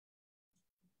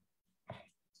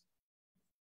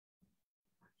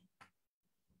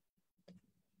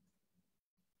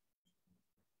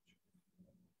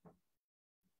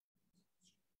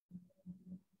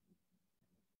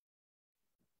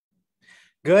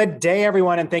Good day,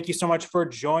 everyone, and thank you so much for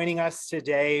joining us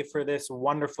today for this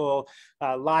wonderful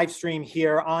live stream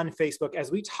here on Facebook as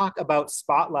we talk about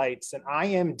spotlights. And I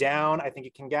am down, I think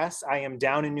you can guess, I am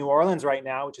down in New Orleans right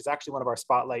now, which is actually one of our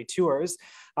spotlight tours.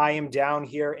 I am down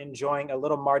here enjoying a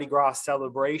little Mardi Gras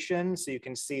celebration. So you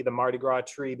can see the Mardi Gras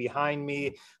tree behind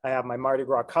me. I have my Mardi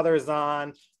Gras colors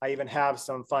on. I even have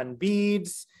some fun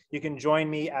beads. You can join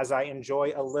me as I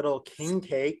enjoy a little king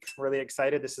cake. Really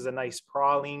excited. This is a nice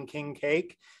praline king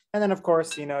cake. And then, of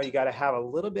course, you got to have a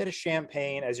little bit of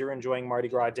champagne as you're enjoying Mardi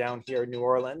Gras down here in New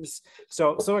Orleans.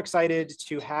 So excited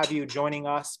to have you joining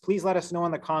us. Please let us know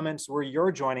in the comments where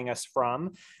you're joining us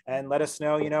from, and let us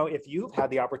know, if you've had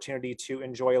the opportunity to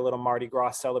enjoy a little Mardi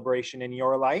Gras celebration in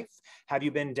your life. Have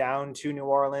you been down to New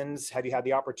Orleans? Have you had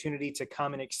the opportunity to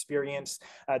come and experience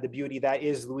the beauty that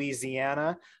is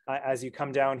Louisiana as you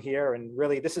come down here? And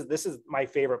really, this is my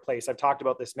favorite place. I've talked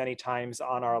about this many times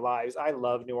on our lives. I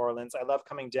love New Orleans. I love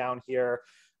coming down here.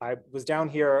 I was down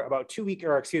here about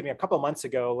a couple of months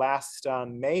ago, last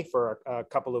May, for a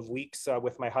couple of weeks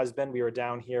with my husband. We were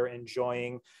down here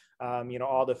enjoying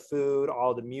all the food,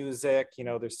 all the music.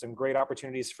 There's some great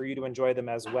opportunities for you to enjoy them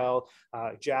as well.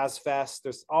 Jazz Fest,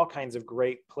 there's all kinds of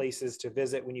great places to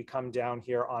visit when you come down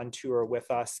here on tour with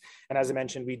us. And as I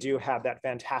mentioned, we do have that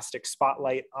fantastic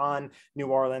spotlight on New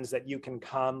Orleans that you can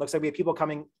come. Looks like we have people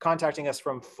contacting us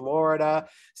from Florida.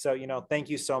 So, thank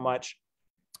you so much.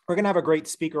 We're going to have a great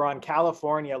speaker on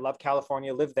California. Love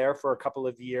California, lived there for a couple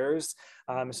of years.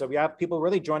 So we have people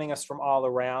really joining us from all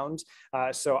around.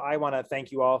 So I want to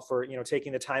thank you all for,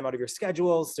 taking the time out of your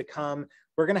schedules to come.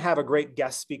 We're going to have a great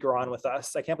guest speaker on with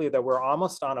us. I can't believe that we're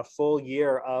almost on a full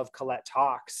year of Collette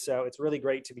Talks. So it's really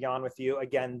great to be on with you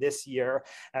again this year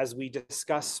as we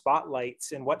discuss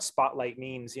spotlights and what spotlight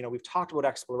means. We've talked about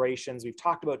explorations, we've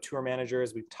talked about tour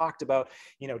managers, we've talked about,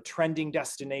 trending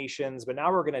destinations, but now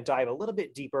we're going to dive a little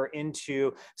bit deeper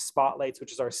into spotlights,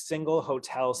 which is our single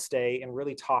hotel stay, and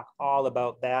really talk all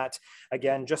about that.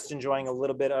 Again, just enjoying a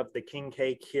little bit of the king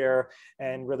cake here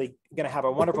and really going to have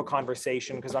a wonderful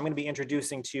conversation because I'm going to be introducing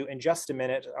to you in just a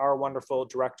minute our wonderful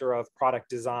director of product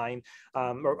design,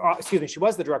 she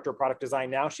was the director of product design.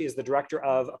 Now she is the director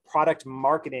of product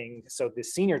marketing. So the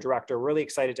senior director, really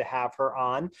excited to have her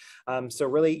on. So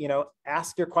really,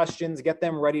 ask your questions, get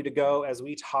them ready to go as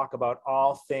we talk about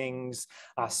all things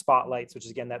spotlights, which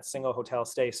is again, that single hotel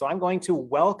stay. So I'm going to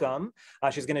welcome,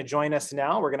 she's going to join us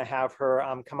now. We're going to have her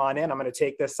come on in. I'm going to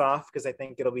take this off because I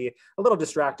think it'll be a little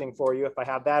distracting for you if I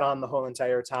have that on the whole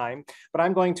entire time. But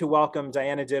I'm going to welcome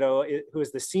Diana Ditto, who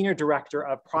is the Senior Director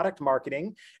of Product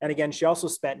Marketing. And again, she also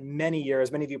spent many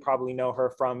years, many of you probably know her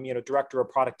from, Director of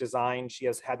Product Design. She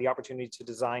has had the opportunity to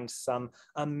design some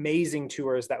amazing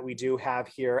tours that we do have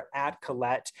here at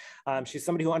Collette. She's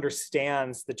somebody who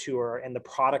understands the tour and the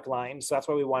product line. So that's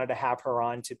why we wanted to have her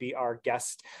on to be our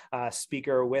guest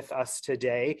speaker with us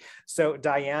today. So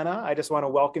Diana, I just want to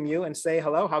welcome you and say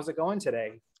hello. How's it going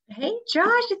today? Hey,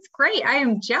 Josh, it's great. I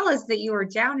am jealous that you were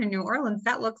down in New Orleans.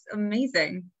 That looks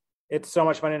amazing. It's so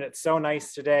much fun and it's so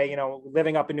nice today.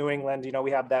 Living up in New England,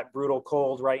 we have that brutal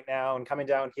cold right now, and coming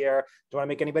down here, don't want to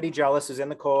make anybody jealous who's in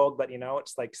the cold, but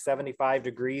it's like 75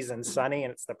 degrees and sunny,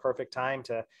 and it's the perfect time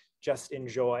to just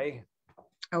enjoy.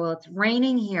 Oh, well, it's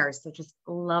raining here, so just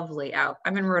lovely out.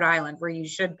 I'm in Rhode Island where you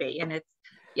should be, and it's,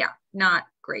 not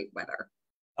great weather.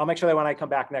 I'll make sure that when I come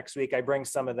back next week, I bring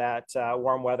some of that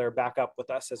warm weather back up with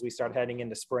us as we start heading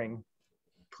into spring.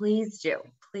 Please do.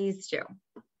 Please do.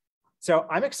 So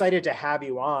I'm excited to have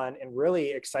you on and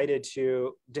really excited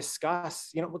to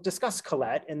discuss, we'll discuss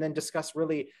Collette and then discuss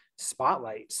really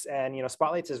spotlights. And,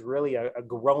 spotlights is really a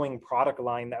growing product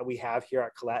line that we have here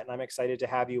at Collette. And I'm excited to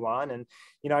have you on. And,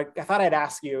 I thought I'd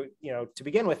ask you, to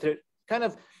begin with, to kind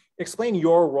of explain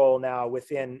your role now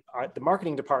within the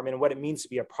marketing department and what it means to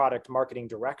be a product marketing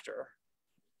director.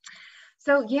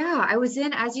 So I was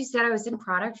as you said, I was in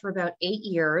product for about 8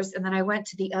 years. And then I went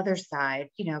to the other side,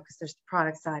 because there's the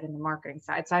product side and the marketing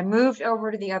side. So I moved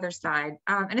over to the other side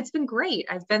and it's been great.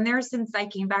 I've been there since I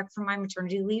came back from my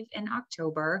maternity leave in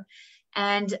October,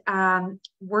 and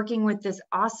working with this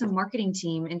awesome marketing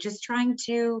team and just trying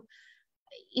to,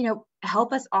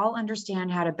 help us all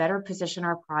understand how to better position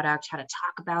our product, how to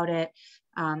talk about it,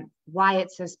 why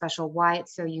it's so special, why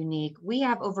it's so unique. We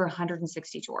have over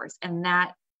 160 tours, and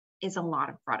that is a lot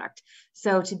of product.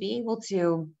 So to be able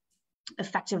to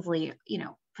effectively,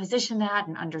 position that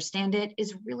and understand it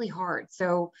is really hard.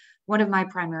 So one of my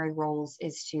primary roles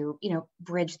is to,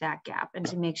 bridge that gap and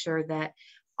to make sure that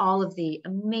all of the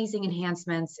amazing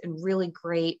enhancements and really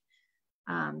great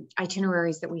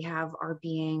itineraries that we have are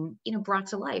being, brought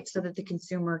to life so that the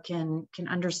consumer can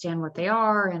understand what they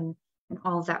are and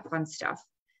all of that fun stuff.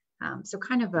 So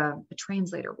kind of a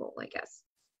translator role, I guess.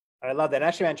 I love that.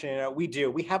 As you mentioned,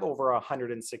 we have over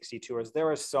 160 tours.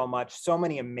 There is so much, so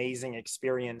many amazing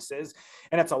experiences,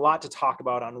 and it's a lot to talk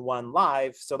about on one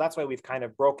live. So that's why we've kind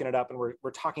of broken it up, and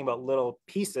we're talking about little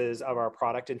pieces of our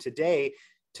product. And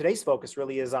today's focus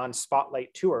really is on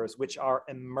Spotlight tours, which are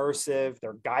immersive.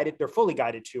 They're guided, they're fully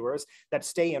guided tours that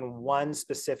stay in one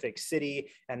specific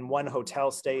city and one hotel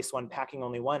stay, so unpacking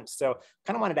only once. So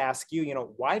kind of wanted to ask you,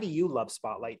 why do you love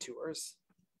Spotlight tours?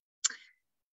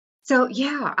 So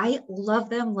yeah, I love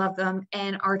them,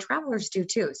 and our travelers do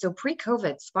too. So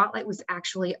pre-COVID, Spotlight was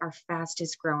actually our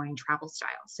fastest growing travel style.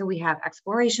 So we have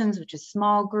explorations, which is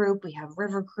small group, we have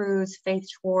river cruise, faith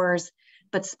tours,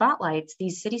 but Spotlights,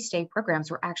 these city stay programs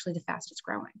were actually the fastest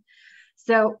growing.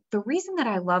 So the reason that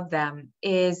I love them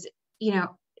is,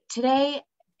 today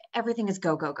everything is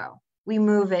go, go, go. We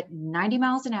move at 90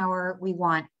 miles an hour. We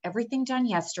want everything done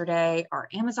yesterday. Our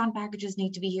Amazon packages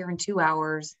need to be here in 2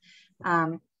 hours.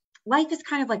 Life is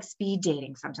kind of like speed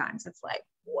dating sometimes. It's like,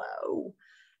 whoa.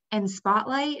 And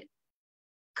Spotlight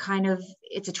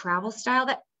it's a travel style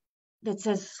that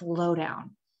says slow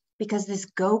down, because this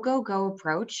go, go, go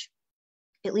approach,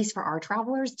 at least for our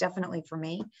travelers, definitely for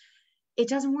me, it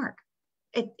doesn't work.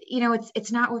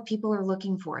 It's not what people are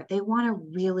looking for. They want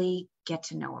to really get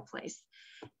to know a place.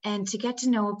 And to get to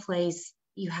know a place,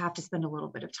 you have to spend a little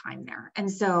bit of time there.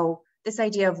 And so this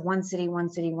idea of one city, one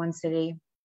city, one city,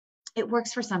 it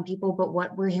works for some people, but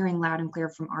what we're hearing loud and clear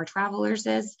from our travelers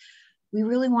is we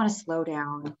really want to slow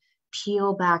down,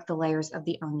 peel back the layers of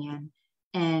the onion,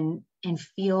 and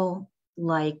feel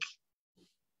like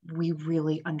we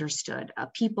really understood a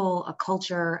people, a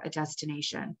culture, a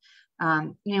destination.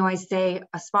 I say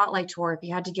a Spotlight tour, if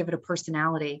you had to give it a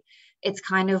personality, it's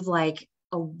kind of like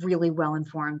a really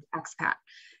well-informed expat.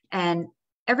 And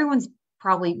everyone's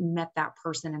probably met that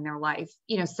person in their life,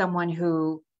 someone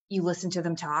who you listen to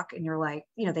them talk and you're like,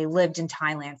 they lived in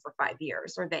Thailand for 5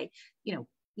 years, or they,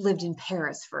 lived in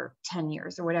Paris for 10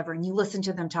 years or whatever. And you listen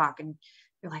to them talk and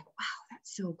you're like, wow,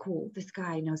 that's so cool. This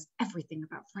guy knows everything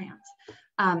about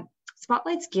France.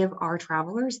 Spotlights give our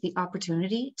travelers the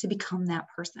opportunity to become that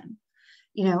person.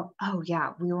 Oh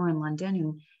yeah, we were in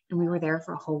London and we were there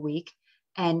for a whole week.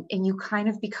 And you kind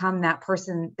of become that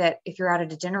person that if you're out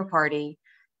at a dinner party,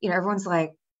 everyone's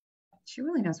like, she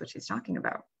really knows what she's talking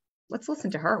about. Let's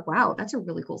listen to her. Wow, that's a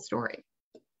really cool story.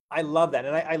 I love that.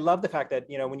 And I love the fact that,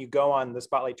 when you go on the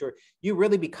Spotlight tour, you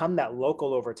really become that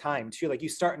local over time too. Like you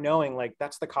start knowing, like,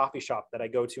 that's the coffee shop that I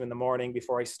go to in the morning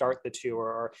before I start the tour.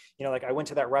 Or, like I went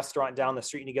to that restaurant down the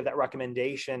street, and you give that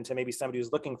recommendation to maybe somebody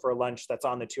who's looking for a lunch that's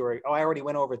on the tour. Oh, I already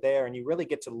went over there. And you really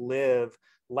get to live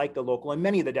like the local in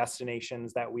many of the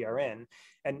destinations that we are in.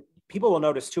 And people will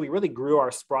notice too, we really grew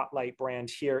our Spotlight brand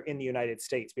here in the United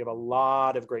States. We have a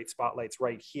lot of great Spotlights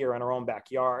right here in our own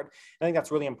backyard. I think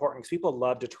that's really important because people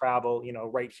love to travel,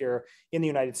 right here in the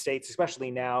United States,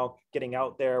 especially now getting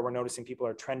out there. We're noticing people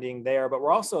are trending there, but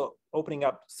we're also opening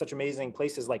up such amazing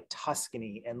places like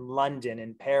Tuscany and London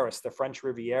and Paris, the French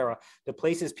Riviera, the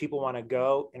places people want to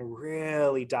go and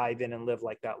really dive in and live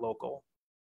like that local.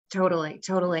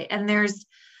 Totally. And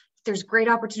there's great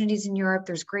opportunities in Europe.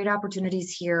 There's great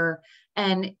opportunities here.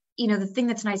 And, the thing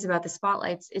that's nice about the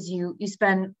Spotlights is you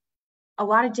spend a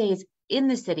lot of days in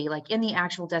the city, like in the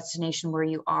actual destination where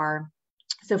you are.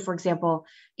 So for example,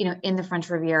 in the French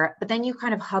Riviera, but then you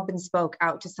kind of hub and spoke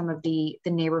out to some of the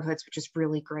neighborhoods, which is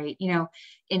really great.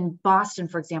 In Boston,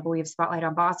 for example, we have Spotlight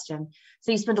on Boston.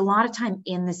 So you spend a lot of time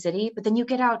in the city, but then you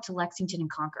get out to Lexington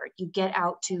and Concord, you get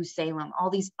out to Salem, all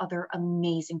these other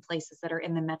amazing places that are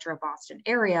in the Metro Boston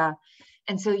area.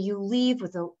 And so you leave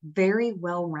with a very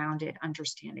well-rounded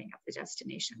understanding of the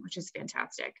destination, which is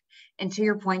fantastic. And to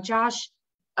your point, Josh,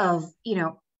 of,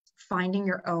 finding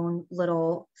your own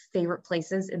little favorite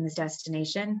places in this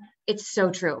destination. It's so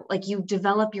true. Like you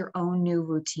develop your own new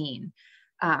routine,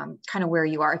 kind of where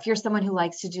you are. If you're someone who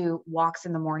likes to do walks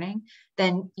in the morning,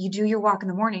 then you do your walk in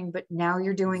the morning, but now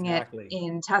you're doing it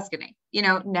in Tuscany,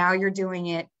 now you're doing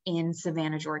it in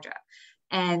Savannah, Georgia.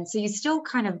 And so you still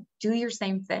kind of do your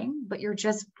same thing, but you're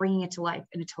just bringing it to life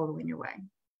in a totally new way.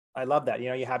 I love that.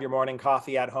 You have your morning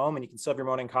coffee at home, and you can still have your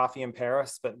morning coffee in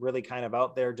Paris, but really kind of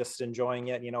out there just enjoying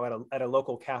it, at a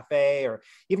local cafe, or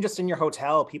even just in your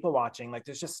hotel, people watching. Like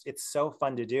it's so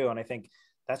fun to do. And I think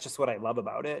that's just what I love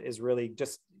about it, is really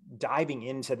just diving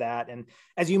into that. And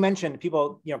as you mentioned,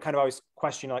 people, kind of always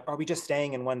question, like, are we just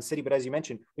staying in one city? But as you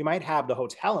mentioned, we might have the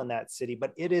hotel in that city,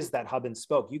 but it is that hub and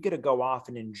spoke. You get to go off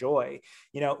and enjoy,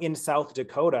 in South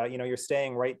Dakota, you're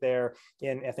staying right there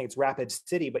in, I think it's Rapid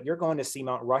City, but you're going to see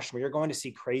Mount Rushmore, you're going to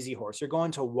see Crazy Horse, you're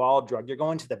going to Wall Drug, you're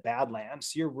going to the Badlands.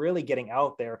 So you're really getting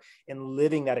out there and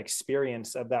living that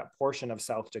experience of that portion of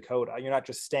South Dakota. You're not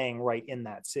just staying right in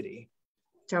that city.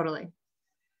 Totally.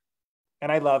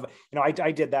 And I love,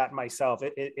 I did that myself.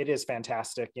 It is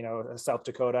fantastic, South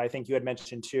Dakota. I think you had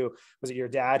mentioned too, was it your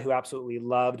dad who absolutely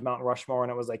loved Mount Rushmore,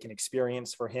 and it was like an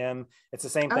experience for him? It's the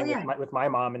same thing with my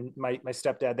mom and my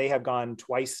stepdad. They have gone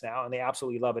twice now and they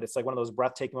absolutely love it. It's like one of those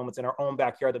breathtaking moments in our own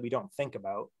backyard that we don't think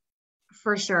about.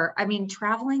 For sure. I mean,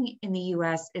 traveling in the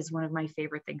US is one of my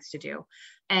favorite things to do.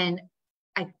 And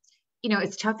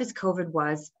as tough as COVID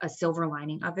was, a silver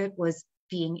lining of it was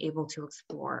being able to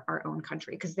explore our own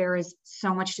country, because there is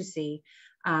so much to see.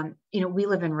 We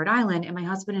live in Rhode Island, and my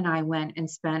husband and I went and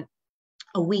spent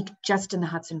a week just in the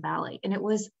Hudson Valley, and it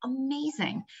was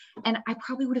amazing. And I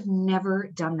probably would have never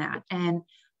done that. And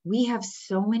we have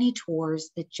so many tours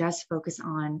that just focus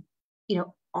on,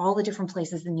 all the different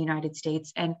places in the United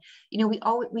States. And,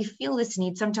 we feel this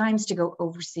need sometimes to go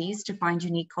overseas to find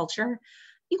unique culture.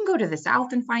 You can go to the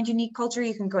South and find unique culture.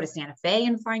 You can go to Santa Fe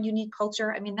and find unique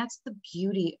culture. I mean, that's the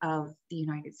beauty of the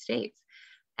United States.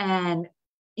 And,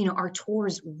 our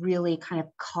tours really kind of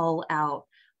call out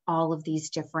all of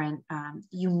these different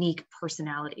unique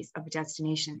personalities of a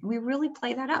destination. And we really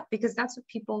play that up because that's what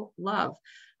people love.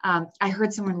 I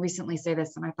heard someone recently say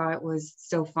this, and I thought it was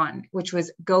so fun, which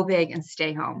was go big and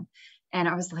stay home. And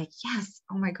I was like, yes,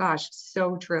 oh my gosh,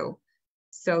 so true.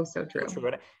 So true.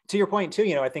 But to your point too,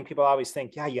 I think people always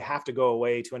think, yeah, you have to go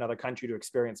away to another country to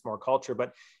experience more culture,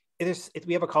 but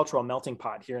we have a cultural melting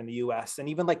pot here in the US. And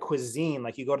even like cuisine,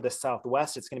 like you go to the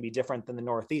Southwest, it's going to be different than the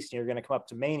Northeast. You're going to come up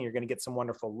to Maine, you're going to get some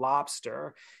wonderful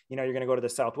lobster. You're going to go to the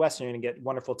Southwest and you're going to get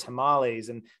wonderful tamales.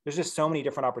 And there's just so many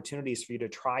different opportunities for you to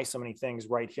try so many things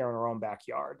right here in our own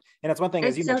backyard. And that's one thing,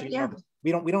 as you mentioned, yeah.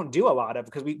 we don't do a lot of,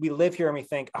 because we live here and we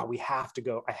think, oh, we have to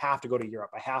go. I have to go to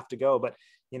Europe. I have to go. But,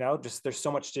 just there's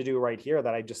so much to do right here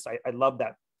that I love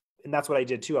that. And that's what I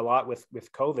did too a lot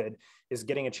with COVID, is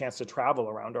getting a chance to travel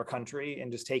around our country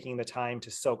and just taking the time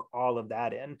to soak all of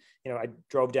that in. I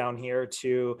drove down here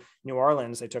to New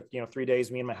Orleans. I took, 3 days,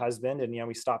 me and my husband, and,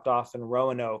 we stopped off in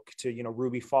Roanoke to,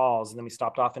 Ruby Falls, and then we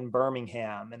stopped off in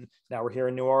Birmingham, and now we're here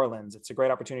in New Orleans. It's a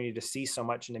great opportunity to see so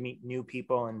much and to meet new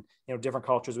people and, different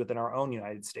cultures within our own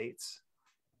United States.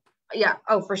 Yeah.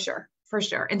 Oh, for sure. For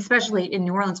sure. And especially in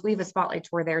New Orleans, we have a spotlight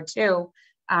tour there too.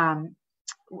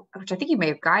 Which I think you may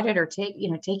have guided or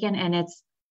taken, and it's,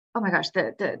 oh my gosh,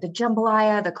 the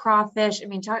jambalaya, the crawfish. I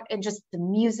mean, and just the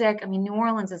music. I mean, New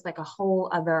Orleans is like a whole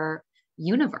other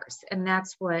universe, and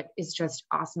that's what is just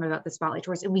awesome about the spotlight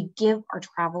tours. And we give our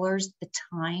travelers the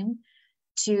time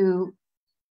to,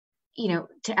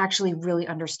 to actually really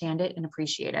understand it and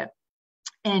appreciate it.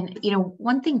 And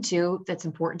one thing too that's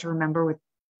important to remember with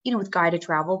guided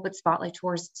travel, but spotlight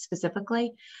tours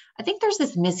specifically, I think there's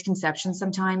this misconception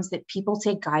sometimes that people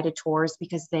take guided tours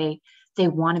because they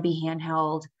want to be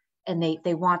handheld, and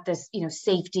they want this,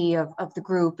 safety of the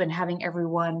group and having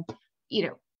everyone,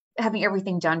 having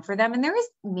everything done for them. And there is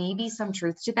maybe some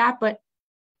truth to that, but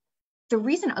the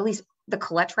reason, at least the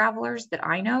Collette travelers that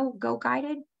I know go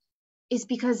guided, is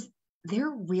because they're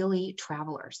really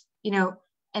travelers,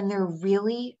 and they're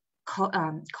really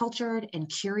cultured and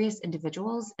curious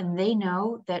individuals. And they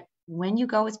know that when you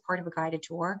go as part of a guided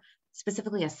tour,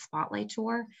 specifically a spotlight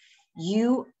tour,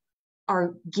 you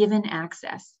are given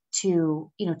access to,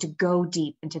 to go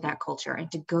deep into that culture and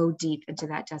to go deep into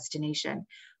that destination.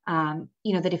 That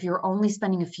if you're only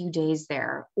spending a few days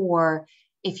there, or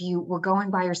if you were going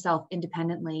by yourself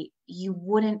independently, you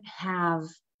wouldn't have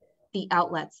the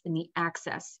outlets and the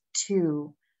access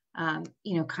to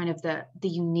kind of the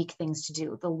unique things to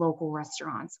do, the local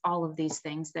restaurants, all of these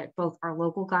things that both our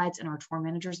local guides and our tour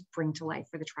managers bring to life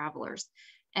for the travelers.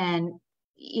 And,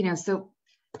 so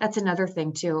that's another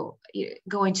thing too,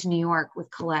 going to New York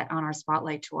with Collette on our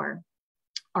spotlight tour,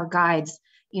 our guides,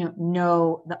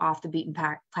 know the off the beaten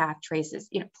path traces,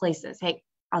 places. Hey,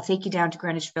 I'll take you down to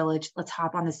Greenwich Village. Let's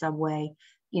hop on the subway.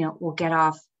 We'll get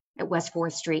off at West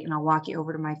 4th Street and I'll walk you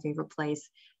over to my favorite place.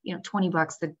 $20,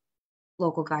 the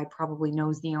local guide probably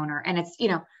knows the owner, and it's,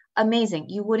 amazing.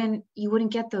 You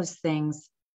wouldn't get those things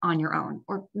on your own,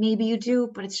 or maybe you do,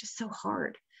 but it's just so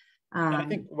hard. And I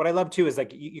think what I love too is,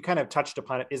 like you kind of touched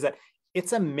upon it, is that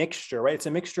it's a mixture, right? It's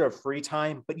a mixture of free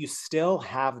time, but you still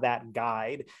have that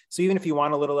guide. So even if you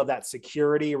want a little of that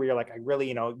security where you're like, I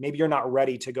really, maybe you're not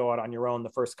ready to go out on your own the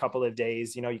first couple of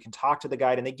days, you can talk to the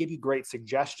guide and they give you great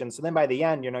suggestions. So then by the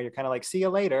end, you're kind of like, see you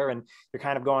later. And you're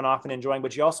kind of going off and enjoying,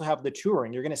 but you also have the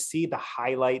touring. You're going to see the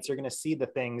highlights. You're going to see the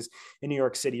things in New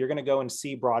York City. You're going to go and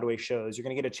see Broadway shows. You're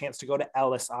going to get a chance to go to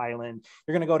Ellis Island.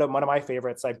 You're going to go to one of my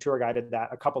favorites. I've tour guided that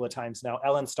a couple of times now,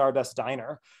 Ellen Stardust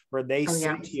Diner, where they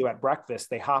say to you at breakfast,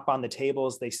 they hop on the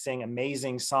tables, they sing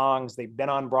amazing songs, they've been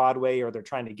on Broadway or they're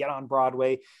trying to get on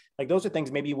Broadway. Like those are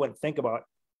things maybe you wouldn't think about,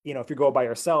 if you go by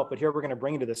yourself, but here we're going to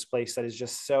bring you to this place that is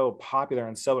just so popular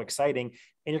and so exciting.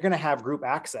 And you're going to have group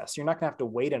access. You're not going to have to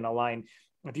wait in a line.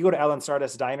 If you go to Ellen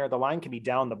Stardust Diner, the line can be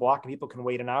down the block and people can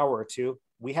wait an hour or two.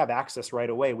 We have access right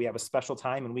away. We have a special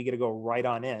time and we get to go right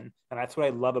on in. And that's what I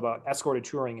love about escorted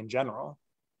touring in general.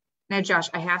 Now, Josh,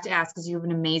 I have to ask, because you have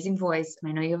an amazing voice, and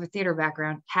I know you have a theater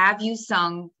background. Have you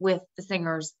sung with the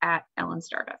singers at Ellen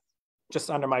Stardust? Just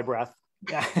under my breath.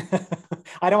 Yeah.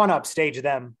 I don't want to upstage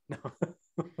them.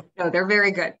 No, they're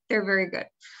very good. They're very good.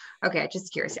 Okay,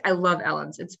 just curious. I love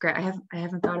Ellen's. It's great. I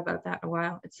haven't thought about that in a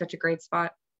while. It's such a great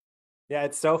spot. Yeah,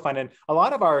 it's so fun. And a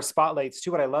lot of our spotlights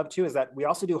too, what I love too, is that we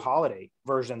also do holiday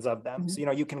versions of them. Mm-hmm.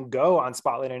 So, you can go on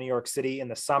Spotlight in New York City in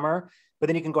the summer, but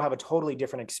then you can go have a totally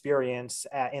different experience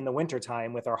in the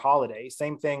wintertime with our holiday.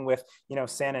 Same thing with,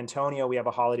 San Antonio, we have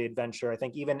a holiday adventure. I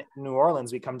think even New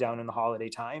Orleans, we come down in the holiday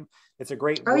time. It's a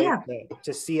great way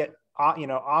to see it,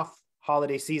 off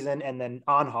holiday season and then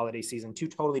on holiday season, two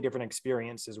totally different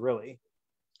experiences, really.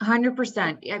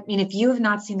 100%. I mean, if you have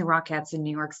not seen the Rockettes in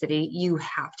New York City, you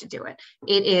have to do it.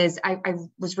 It is, I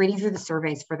was reading through the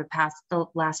surveys for the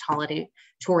last holiday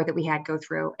tour that we had go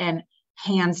through, and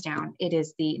hands down, it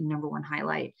is the number one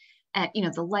highlight. At,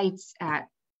 the lights at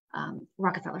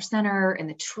Rockefeller Center and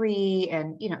the tree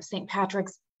and, St.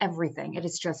 Patrick's, everything. It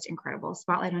is just incredible.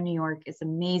 Spotlight on New York is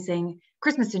amazing.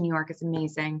 Christmas in New York is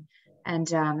amazing. And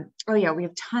we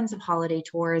have tons of holiday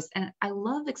tours, and I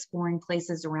love exploring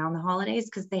places around the holidays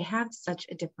because they have such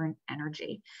a different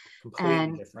energy.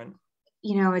 Completely different.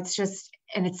 It's just,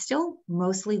 and it's still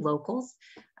mostly locals.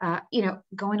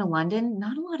 Going to London,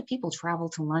 not a lot of people travel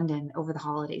to London over the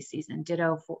holiday season.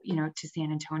 Ditto for, to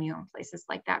San Antonio and places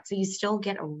like that. So you still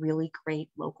get a really great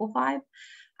local vibe.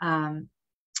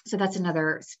 So that's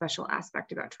another special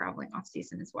aspect about traveling off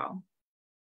season as well.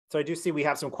 So I do see we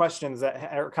have some questions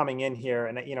that are coming in here,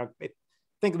 and I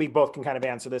think we both can kind of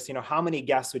answer this. How many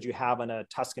guests would you have on a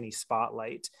Tuscany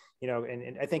Spotlight?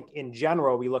 And I think in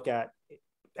general we look at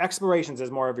explorations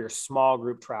as more of your small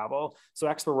group travel. So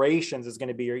explorations is going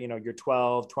to be your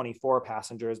 12, 24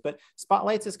 passengers, but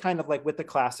Spotlights is kind of like with the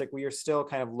classic, we are still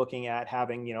kind of looking at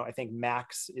having, I think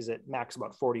max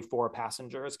about 44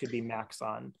 passengers could be max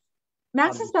on.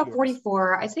 Max is about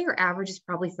 44. I'd say your average is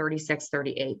probably 36,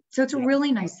 38. So it's a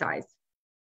really nice size.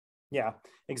 Yeah,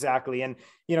 exactly. And,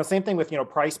 same thing with,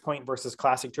 price point versus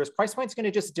classic tours. Price point is going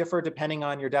to just differ depending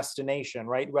on your destination,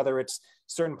 right? Whether it's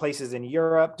certain places in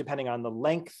Europe, depending on the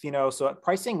length, so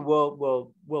pricing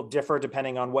will differ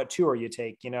depending on what tour you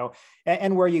take,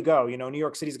 and where you go. New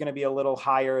York City is going to be a little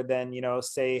higher than,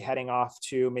 say heading off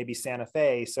to maybe Santa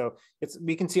Fe. So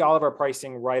we can see all of our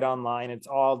pricing right online. It's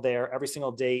all there. Every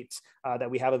single date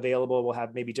that we have available will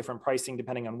have maybe different pricing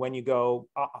depending on when you go,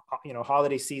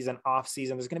 holiday season, off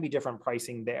season, there's going to be different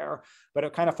pricing there, but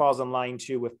it kind of falls in line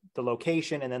too with the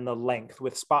location and then the length.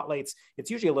 With Spotlights,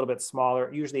 it's usually a little bit smaller.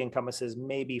 It usually encompasses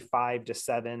maybe 5 to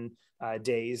 7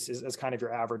 days is kind of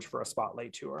your average for a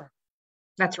Spotlight tour.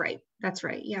 That's right.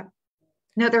 Yeah.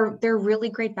 No, they're really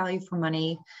great value for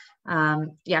money.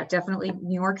 Definitely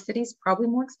New York City is probably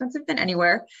more expensive than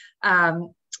anywhere.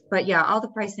 But yeah, all the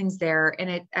pricing's there. And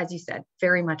it, as you said,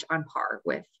 very much on par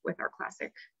with our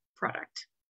classic product.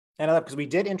 And I love, because we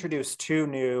did introduce 2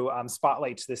 new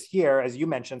Spotlights this year, as you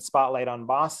mentioned, Spotlight on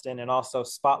Boston and also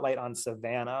Spotlight on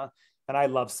Savannah. And I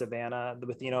love Savannah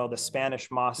with, the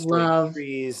Spanish moss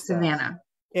trees. Savannah.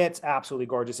 It's absolutely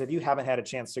gorgeous. If you haven't had a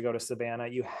chance to go to Savannah,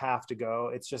 you have to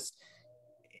go.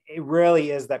 It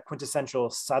really is that quintessential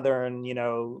Southern,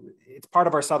 it's part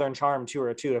of our Southern Charm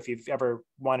tour too. If you've ever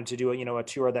wanted to do a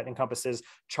tour that encompasses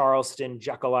Charleston,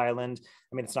 Jekyll Island.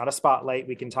 I mean, it's not a Spotlight.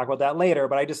 We can talk about that later,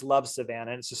 but I just love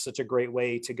Savannah. It's just such a great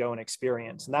way to go and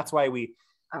experience. And that's why when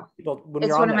it's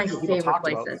one of my favorite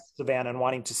places. About Savannah and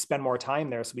wanting to spend more time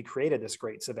there. So we created this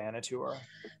great Savannah tour.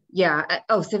 Yeah.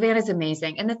 Savannah's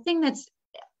amazing. And the thing that's,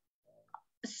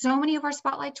 so many of our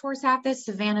Spotlight tours have this,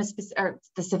 the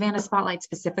Savannah Spotlight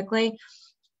specifically,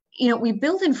 we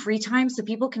build in free time so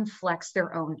people can flex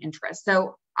their own interests.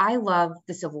 So I love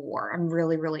the Civil War. I'm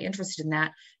really, really interested in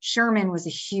that. Sherman was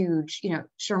a huge,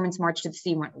 Sherman's March to the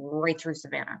Sea went right through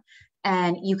Savannah.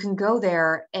 And you can go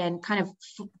there and kind of,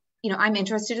 I'm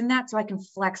interested in that, so I can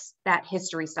flex that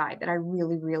history side that I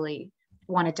really, really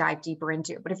want to dive deeper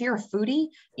into. But if you're a foodie,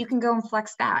 you can go and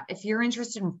flex that. If you're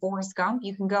interested in Forrest Gump,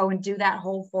 you can go and do that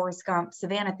whole Forrest Gump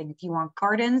Savannah thing. If you want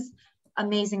gardens,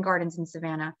 amazing gardens in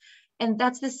Savannah. And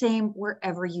that's the same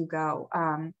wherever you go.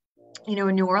 In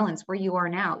New Orleans, where you are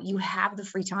now, you have the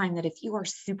free time that if you are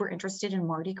super interested in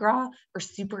Mardi Gras or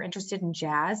super interested in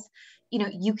jazz,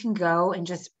 you can go and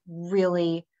just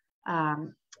really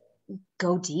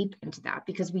go deep into that,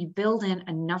 because we build in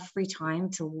enough free time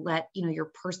to let,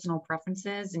 your personal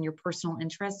preferences and your personal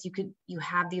interests, you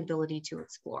have the ability to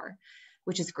explore,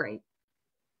 which is great.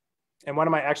 And one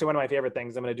of my favorite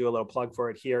things, I'm going to do a little plug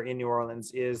for it here in New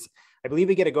Orleans, is I believe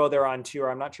we get to go there on tour.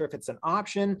 I'm not sure if it's an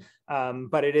option,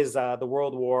 but it is the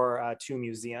World War II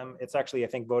Museum. It's actually, I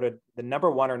think, voted the #1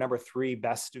 or #3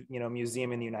 best,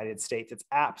 museum in the United States. It's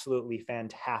absolutely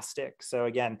fantastic. So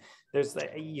again,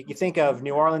 you think of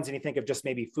New Orleans and you think of just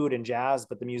maybe food and jazz,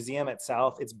 but the museum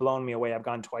itself, it's blown me away. I've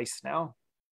gone twice now.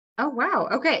 Oh, wow.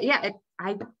 Okay. Yeah.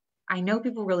 I know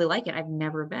people really like it. I've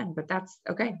never been, but that's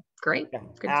okay. Great. Yeah,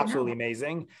 absolutely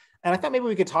amazing. And I thought maybe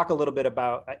we could talk a little bit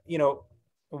about,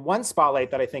 one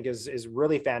spotlight that I think is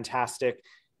really fantastic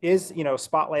is,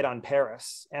 Spotlight on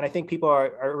Paris. And I think people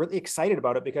are really excited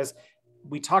about it because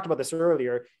we talked about this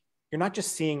earlier. You're not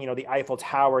just seeing, the Eiffel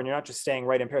Tower, and you're not just staying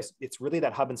right in Paris. It's really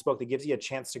that hub and spoke that gives you a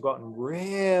chance to go out and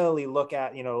really look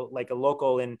at, like a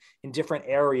local in different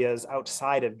areas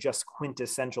outside of just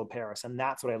quintessential Paris. And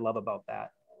that's what I love about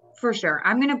that. For sure.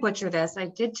 I'm going to butcher this. I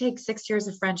did take 6 years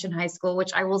of French in high school,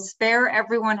 which I will spare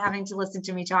everyone having to listen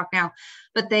to me talk now.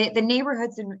 But the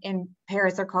neighborhoods in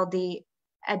Paris are called the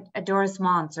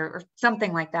arrondissements or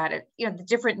something like that. The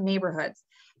different neighborhoods.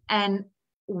 And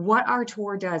what our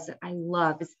tour does that I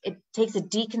love is it takes a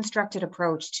deconstructed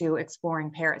approach to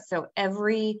exploring Paris. So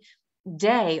every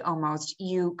day almost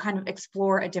you kind of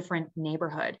explore a different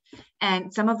neighborhood.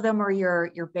 And some of them are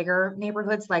your bigger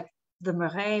neighborhoods, like the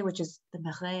Marais,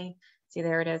 see,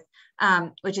 there it is,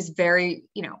 which is very,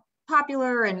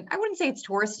 popular. And I wouldn't say it's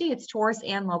touristy, it's tourists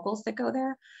and locals that go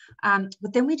there.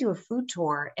 But then we do a food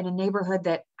tour in a neighborhood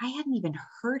that I hadn't even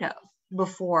heard of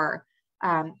before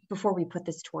we put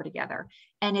this tour together.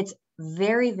 And it's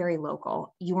very, very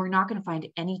local. You are not going to find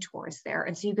any tourists there.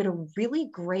 And so you get a really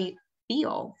great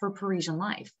feel for Parisian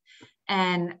life.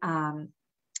 And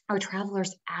our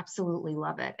travelers absolutely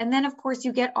love it. And then, of course,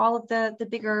 you get all of the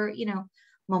bigger,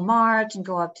 Montmartre, and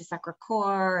go up to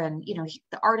Sacré-Cœur and,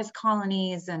 the artist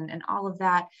colonies and all of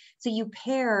that. So you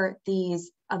pair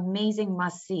these amazing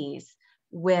must-sees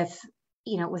with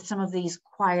some of these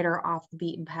quieter, off the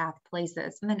beaten path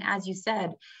places. And then, as you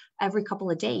said, every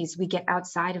couple of days we get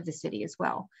outside of the city as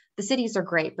well. The cities are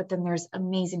great, but then there's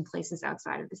amazing places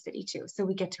outside of the city too. So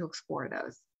we get to explore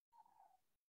those.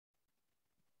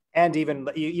 And you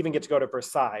even get to go to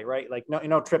Versailles, right? Like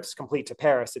no trips complete to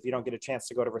Paris if you don't get a chance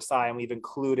to go to Versailles, and we've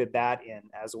included that in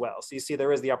as well. So you see,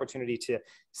 there is the opportunity to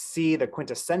see the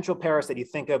quintessential Paris that you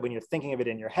think of when you're thinking of it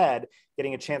in your head,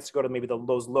 getting a chance to go to maybe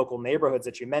those local neighborhoods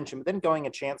that you mentioned, but then going a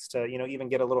chance to even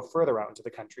get a little further out into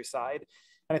the countryside.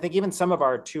 And I think even some of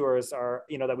our tours are,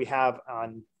 that we have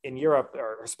in Europe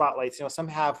or spotlights, some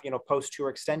have, post-tour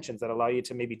extensions that allow you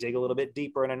to maybe dig a little bit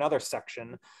deeper in another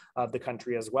section of the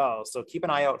country as well. So keep an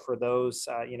eye out for those,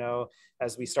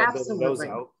 as we start building those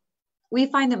out. We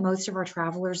find that most of our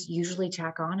travelers usually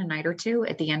tack on a night or two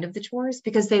at the end of the tours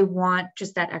because they want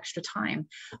just that extra time.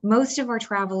 Most of our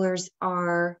travelers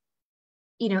are,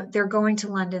 they're going to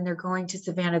London, they're going to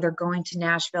Savannah, they're going to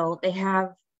Nashville. They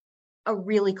have a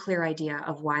really clear idea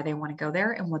of why they want to go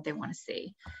there and what they want to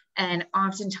see. And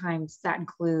oftentimes that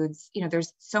includes,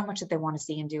 there's so much that they want to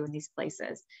see and do in these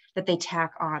places that they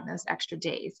tack on those extra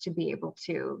days to be able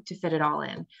to fit it all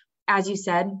in. As you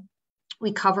said,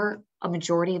 we cover a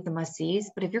majority of the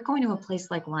must-sees, but if you're going to a place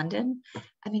like London,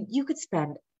 you could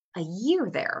spend a year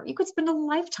there. You could spend a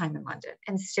lifetime in London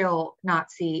and still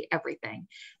not see everything.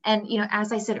 And,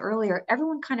 as I said earlier,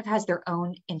 everyone kind of has their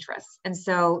own interests. And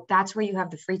so that's where you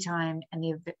have the free time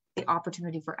and the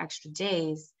opportunity for extra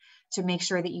days to make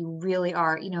sure that you really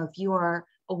are, if you are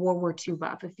a World War II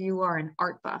buff, if you are an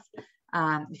art buff,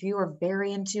 if you are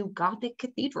very into Gothic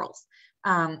cathedrals,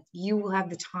 you will have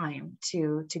the time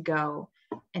to go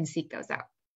and seek those out.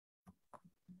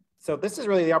 So this is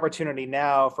really the opportunity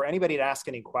now for anybody to ask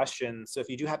any questions. So if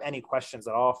you do have any questions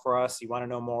at all for us, you want to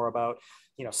know more about,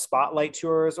 spotlight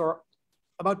tours or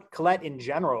about Collette in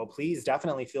general, please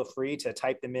definitely feel free to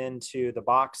type them into the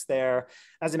box there.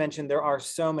 As I mentioned, there are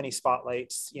so many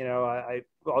spotlights.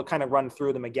 I'll kind of run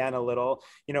through them again a little.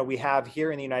 We have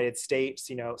here in the United States,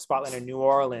 spotlight in New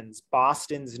Orleans,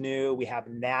 Boston's new. We have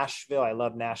Nashville. I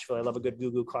love Nashville. I love a good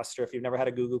goo cluster. If you've never had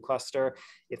a goo cluster,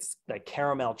 it's like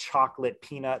caramel chocolate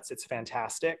peanuts. It's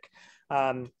fantastic.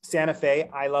 Santa Fe,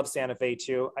 I love Santa Fe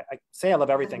too. I say I love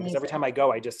everything because every time I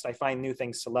go, I find new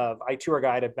things to love. I tour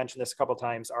guide, I've mentioned this a couple of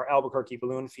times, our Albuquerque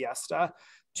Balloon Fiesta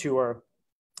tour,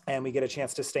 and we get a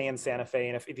chance to stay in Santa Fe.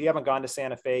 And if you haven't gone to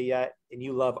Santa Fe yet, and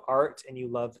you love art and you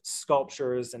love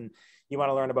sculptures and you want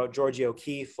to learn about Georgia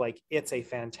O'Keeffe, like it's a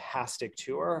fantastic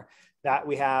tour that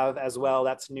we have as well.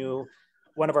 That's new.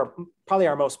 One of probably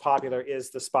our most popular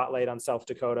is the Spotlight on South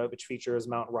Dakota, which features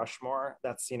Mount Rushmore.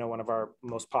 That's, one of our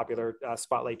most popular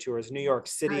Spotlight tours. New York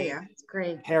City, oh, yeah, it's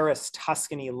great. Paris,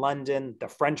 Tuscany, London, the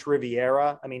French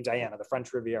Riviera. I mean, Diana, the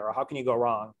French Riviera. How can you go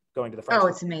wrong going to the French? Oh,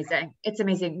 it's amazing. It's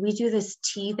amazing. We do this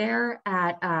tea there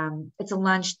at, it's a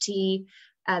lunch tea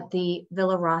at the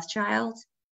Villa Rothschild.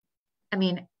 I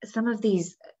mean, some of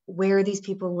these, where these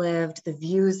people lived, the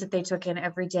views that they took in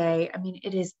every day. I mean,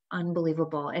 it is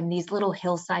unbelievable. And these little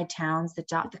hillside towns that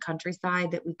dot the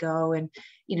countryside that we go and,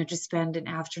 just spend an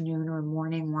afternoon or a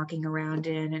morning walking around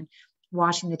in and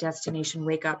watching the destination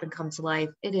wake up and come to life.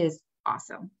 It is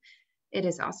awesome. It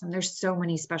is awesome. There's so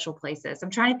many special places. I'm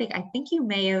trying to think, I think you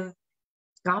may have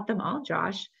got them all,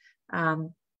 Josh.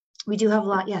 We do have a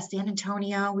lot. Yeah. San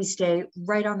Antonio, we stay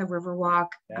right on the Riverwalk.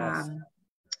 Yes.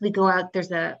 We go out,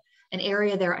 there's an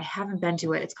area there, I haven't been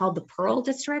to it. It's called the Pearl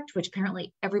District, which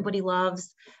apparently everybody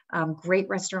loves. Great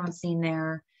restaurant scene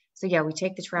there. So yeah, we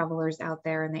take the travelers out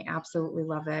there and they absolutely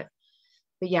love it.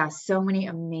 But yeah, so many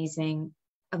amazing,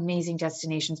 amazing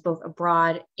destinations, both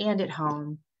abroad and at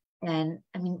home. And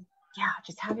I mean, yeah,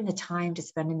 just having the time to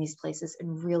spend in these places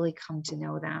and really come to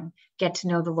know them, get to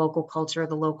know the local culture,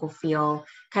 the local feel,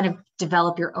 kind of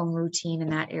develop your own routine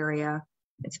in that area.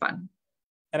 It's fun.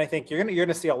 And I think you're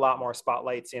gonna see a lot more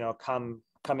spotlights,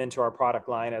 come into our product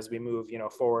line as we move,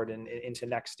 forward and into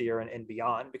next year and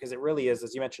beyond, because it really is,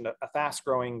 as you mentioned, a fast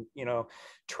growing,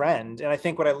 trend. And I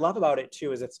think what I love about it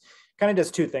too is it's kind of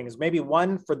does two things. Maybe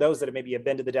one, for those that maybe have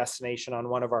been to the destination on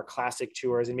one of our classic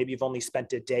tours, and maybe you've only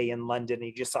spent a day in London and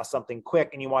you just saw something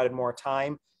quick and you wanted more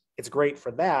time. It's great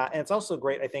for that. And it's also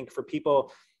great, I think, for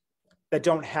people that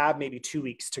don't have maybe 2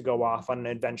 weeks to go off on an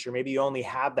adventure. Maybe you only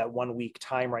have that 1 week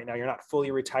time right now. You're not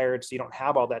fully retired, so you don't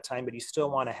have all that time, but you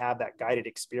still want to have that guided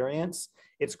experience.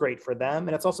 It's great for them.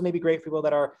 And it's also maybe great for people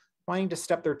that are wanting to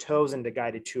step their toes into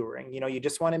guided touring. You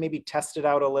just want to maybe test it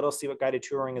out a little, see what guided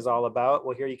touring is all about.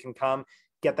 Well, here you can come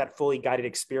get that fully guided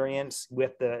experience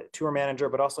with the tour manager,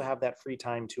 but also have that free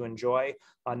time to enjoy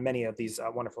on many of these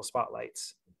wonderful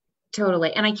spotlights.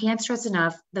 Totally. And I can't stress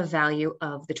enough the value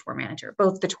of the tour manager,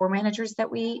 both the tour managers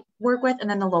that we work with and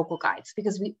then the local guides,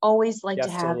 because we always like to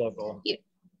have, the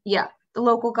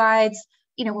local guides,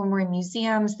 when we're in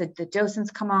museums, the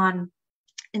docents come on,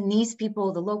 and these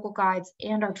people, the local guides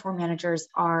and our tour managers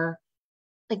are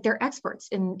like, they're experts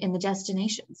in the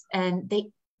destinations, and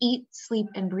they eat, sleep,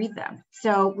 and breathe them.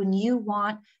 So when you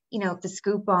want, the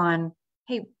scoop on,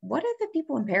 hey, what did the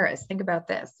people in Paris think about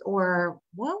this? Or,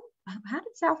 well, how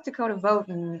did South Dakota vote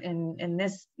in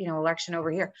this, election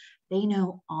over here? They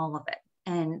know all of it,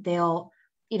 and they'll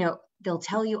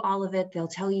tell you all of it. They'll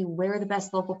tell you where the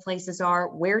best local places are,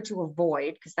 where to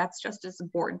avoid, because that's just as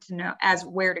important to know as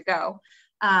where to go,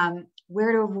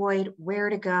 where to avoid, where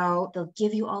to go. They'll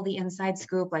give you all the inside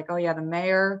scoop, like, oh yeah, the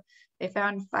mayor, they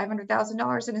found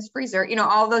 $500,000 in his freezer,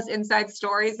 all those inside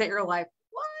stories that you're like,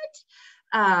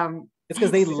 what? It's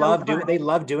because they love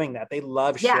doing that. They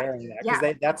love sharing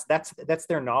that, because that's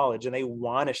their knowledge, and they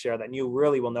want to share that. And you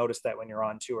really will notice that when you're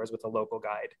on tours with a local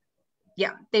guide.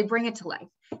 Yeah, they bring it to life,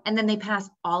 and then they pass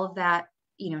all of that,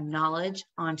 knowledge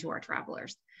onto our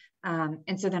travelers.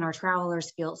 And so then our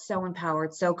travelers feel so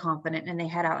empowered, so confident, and they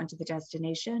head out into the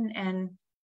destination, and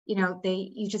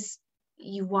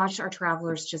you watch our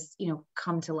travelers just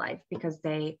come to life, because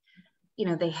they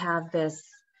have this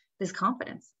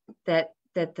confidence that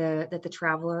the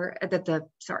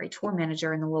tour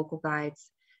manager and the local guides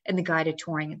and the guided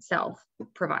touring itself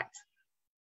provides.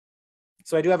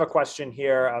 So I do have a question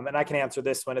here, and I can answer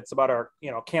this one. It's about our,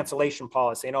 cancellation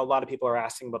policy. I know a lot of people are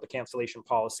asking about the cancellation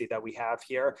policy that we have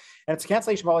here, and it's a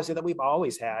cancellation policy that we've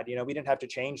always had. We didn't have to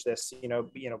change this,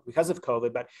 because of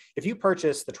COVID. But if you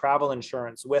purchase the travel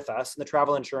insurance with us, and the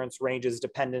travel insurance ranges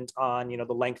dependent on,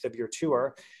 the length of your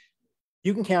tour,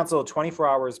 You can cancel 24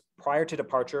 hours prior to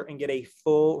departure and get a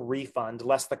full refund,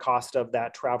 less the cost of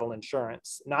that travel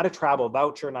insurance. Not a travel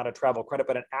voucher, not a travel credit,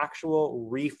 but an actual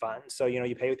refund. So,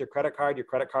 you pay with your credit card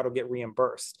will get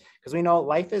reimbursed. Because we know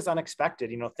life is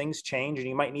unexpected. Things change and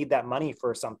you might need that money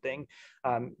for something.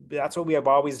 That's what we have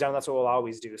always done. That's what we'll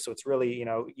always do. So it's really,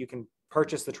 you can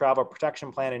purchase the travel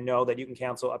protection plan and know that you can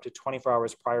cancel up to 24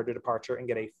 hours prior to departure and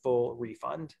get a full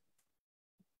refund.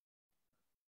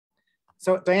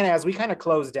 So Diana, as we kind of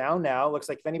close down now, looks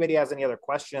like if anybody has any other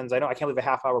questions, I know I can't believe a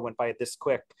half hour went by this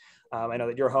quick. I know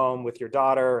that you're home with your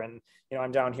daughter and,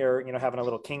 I'm down here, having a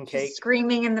little king cake. She's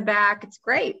screaming in the back. It's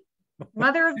great.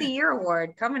 Mother of the Year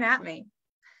award coming at me.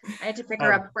 I had to pick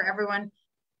her up for everyone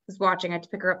who's watching. I had to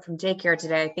pick her up from daycare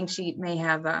today. I think she may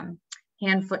have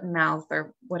hand, foot, and mouth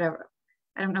or whatever.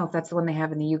 I don't know if that's the one they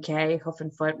have in the UK, hoof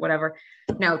and foot, whatever.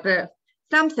 No,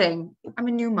 something. I'm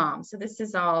a new mom. So this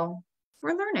is all,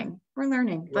 we're learning.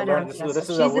 But this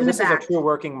is a true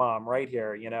working mom right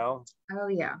here, Oh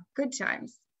yeah. Good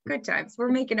times. We're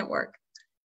making it work.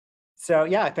 So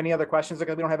yeah, if any other questions,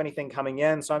 because we don't have anything coming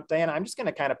in. So Diana, I'm just going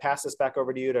to kind of pass this back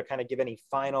over to you to kind of give any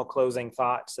final closing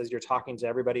thoughts as you're talking to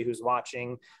everybody who's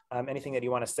watching. Anything that you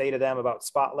want to say to them about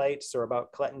Spotlights or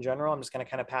about Collette in general, I'm just going to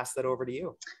kind of pass that over to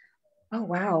you. Oh,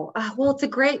 wow. Well,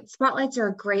 Spotlights are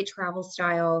a great travel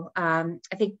style. I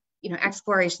think,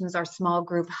 explorations are small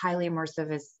group, highly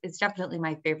immersive is definitely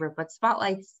my favorite, but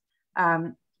Spotlights,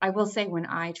 I will say when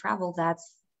I travel,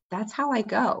 that's how I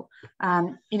go.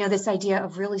 This idea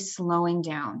of really slowing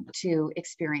down to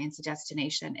experience a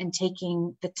destination and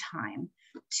taking the time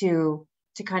to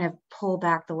kind of pull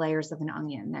back the layers of an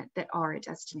onion that are a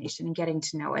destination and getting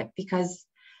to know it, because,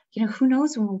 who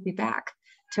knows when we'll be back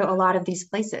to a lot of these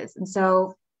places. And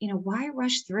so, why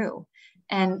rush through?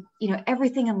 And,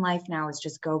 everything in life now is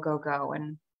just go, go, go.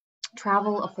 And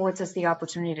travel affords us the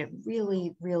opportunity to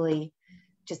really, really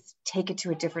just take it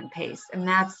to a different pace. And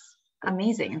that's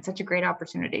amazing and such a great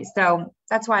opportunity. So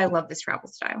that's why I love this travel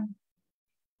style.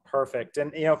 Perfect.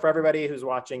 And, for everybody who's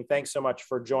watching, thanks so much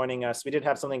for joining us. We did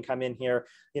have something come in here,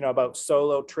 about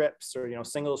solo trips or,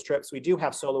 singles trips. We do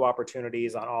have solo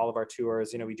opportunities on all of our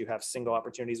tours. We do have single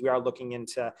opportunities. We are looking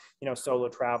into, solo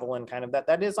travel and kind of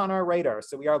that is on our radar.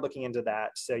 So we are looking into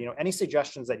that. So, any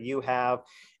suggestions that you have,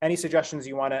 any suggestions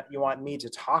you want me to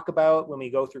talk about when we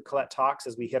go through Collette Talks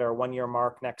as we hit our 1 year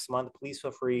mark next month, please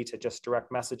feel free to just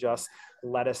direct message us,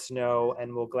 let us know,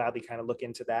 and we'll gladly kind of look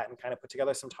into that and kind of put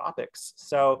together some topics.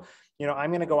 So,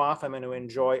 I'm going to go off. I'm going to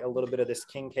enjoy a little bit of this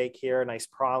king cake here, a nice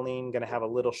praline, going to have a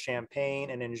little champagne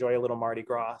and enjoy a little Mardi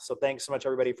Gras. So thanks so much,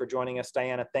 everybody, for joining us.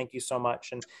 Diana, thank you so much.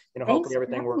 And, hopefully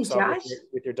everything works out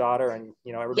with your daughter and,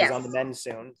 everybody's on the mend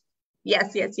soon.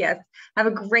 Yes. Have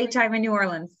a great time in New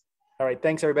Orleans. All right.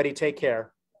 Thanks, everybody. Take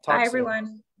care. Bye,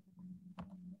 everyone.